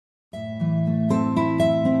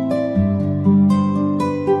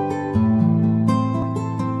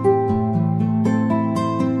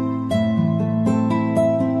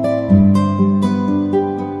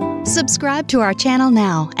Subscribe to our channel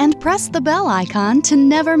now and press the bell icon to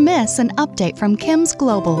never miss an update from KIMS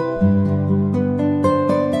Global.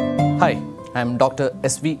 Hi, I am Dr.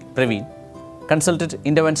 S V Praveen, consultant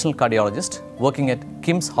interventional cardiologist working at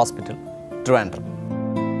KIMS Hospital Trivandrum.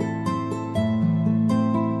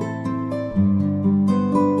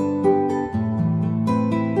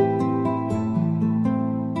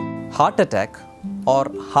 Heart attack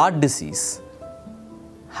or heart disease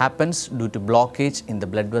happens due to blockage in the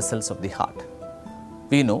blood vessels of the heart.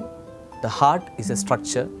 We know the heart is a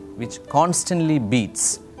structure which constantly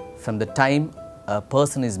beats from the time a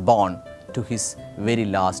person is born to his very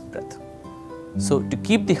last breath. So to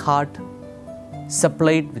keep the heart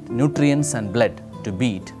supplied with nutrients and blood to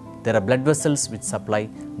beat, there are blood vessels which supply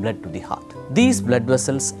blood to the heart. These blood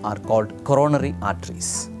vessels are called coronary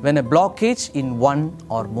arteries. When a blockage in one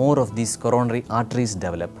or more of these coronary arteries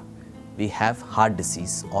develop, we have heart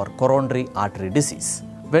disease or coronary artery disease.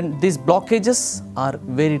 When these blockages are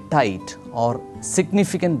very tight or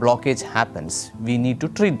significant blockage happens, we need to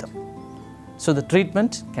treat them. So the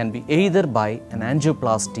treatment can be either by an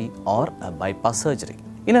angioplasty or a bypass surgery.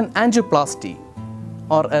 In an angioplasty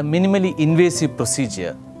or a minimally invasive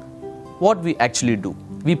procedure, what we actually do?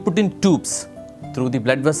 We put in tubes through the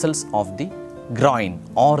blood vessels of the groin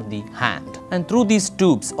or the hand. And through these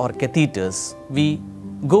tubes or catheters, we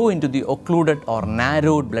go into the occluded or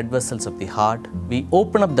narrowed blood vessels of the heart. We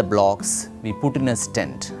open up the blocks, we put in a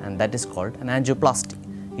stent, and that is called an angioplasty.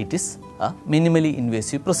 It is a minimally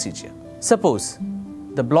invasive procedure. Suppose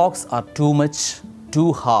the blocks are too much,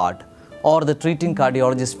 too hard, or the treating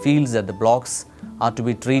cardiologist feels that the blocks are to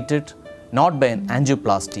be treated not by an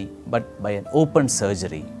angioplasty but by an open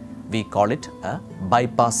surgery. We call it a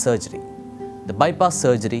bypass surgery. The bypass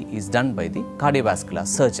surgery is done by the cardiovascular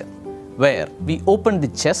surgeon, where we open the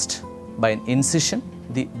chest by an incision.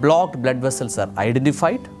 The blocked blood vessels are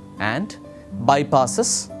identified and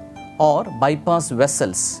bypasses or bypass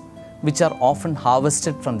vessels, which are often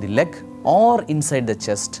harvested from the leg or inside the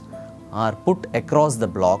chest, are put across the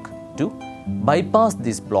block to bypass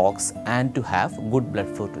these blocks and to have good blood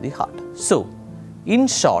flow to the heart. So, in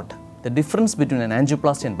short, the difference between an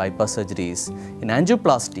angioplasty and bypass surgery is, in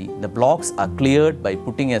angioplasty, the blocks are cleared by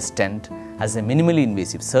putting a stent as a minimally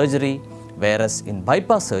invasive surgery, whereas in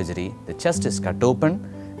bypass surgery, the chest is cut open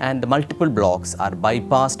and the multiple blocks are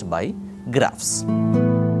bypassed by grafts.